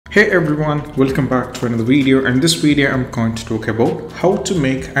Hey everyone, welcome back to another video. And this video I'm going to talk about how to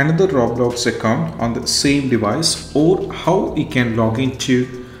make another Roblox account on the same device, or how you can log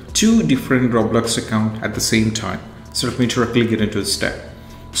into two different Roblox accounts at the same time. So let me directly get into the step.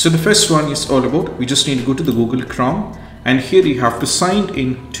 So the first one is all about, we just need to go to the Google Chrome, and here you have to sign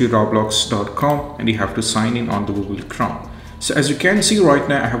in to roblox.com and you have to sign in on the Google Chrome. So as you can see right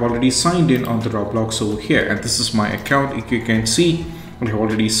now, I have already signed in on the Roblox over here, and this is my account. If you can see, I have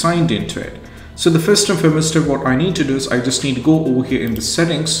already signed into it. So the first and foremost step, what I need to do is I just need to go over here in the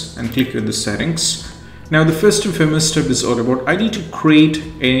settings and click on the settings. Now the first and foremost step is all about, I need to create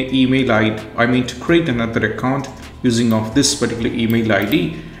an email ID. To create another account using of this particular email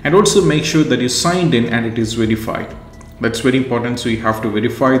ID, and also make sure that you signed in and it is verified. That's very important. So you have to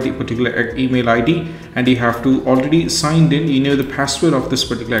verify the particular email ID, and you have to already signed in, you know the password of this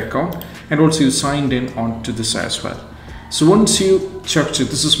particular account, and also you signed in onto this as well. So once you check,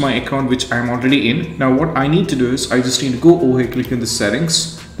 this is my account which I'm already in. Now what I need to do is I just need to go over here, click in the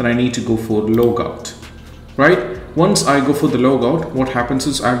settings, then I need to go for logout, right? Once I go for the logout, what happens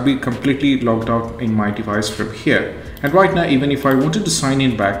is I'll be completely logged out in my device from here. And right now, even if I wanted to sign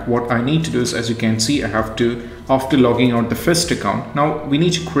in back, what I need to do is, as you can see, I have to, after logging out the first account, now we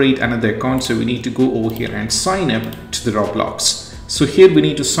need to create another account. So we need to go over here and sign up to the Roblox. So here we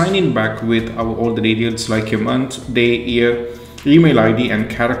need to sign in back with all the details like your month, day, year, email ID and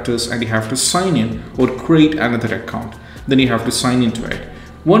characters, and you have to sign in or create another account. Then you have to sign into it.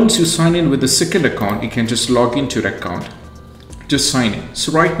 Once you sign in with the second account, you can just log into your account. Just sign in.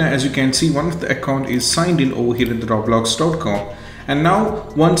 So right now, as you can see, one of the account is signed in over here at the roblox.com. And now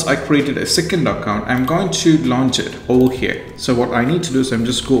once I created a second account, I'm going to launch it over here. So what I need to do is I'm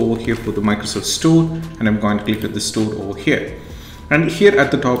just go over here for the Microsoft Store, and I'm going to click at the store over here. And here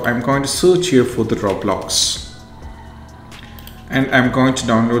at the top, I'm going to search here for the Roblox. And I'm going to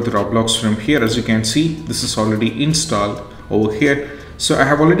download the Roblox from here. As you can see, this is already installed over here. So I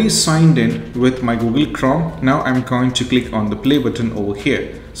have already signed in with my Google Chrome. Now I'm going to click on the play button over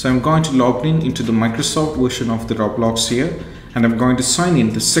here. So I'm going to log in into the Microsoft version of the Roblox here. And I'm going to sign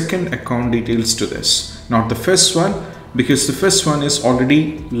in the second account details to this, not the first one, because the first one is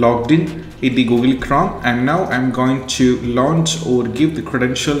already logged in the Google Chrome. And now I'm going to launch or give the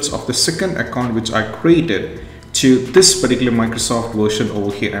credentials of the second account which I created to this particular Microsoft version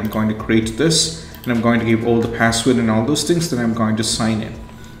over here. I'm going to create this, and I'm going to give all the password and all those things. Then I'm going to sign in.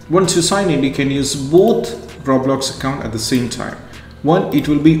 Once you sign in, you can use both Roblox account at the same time. One, it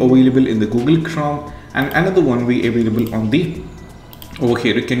will be available in the Google Chrome, and another one will be available on the over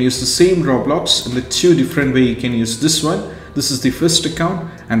here. You can use the same Roblox in the two different way. You can use this one. This is the first account,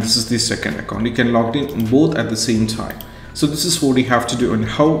 and this is the second account. You can log in both at the same time. So this is what you have to do, and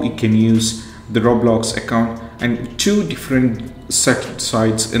how you can use the Roblox account and two different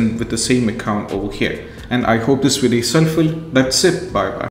sites in with the same account over here. And I hope this video is helpful. That's it. Bye bye.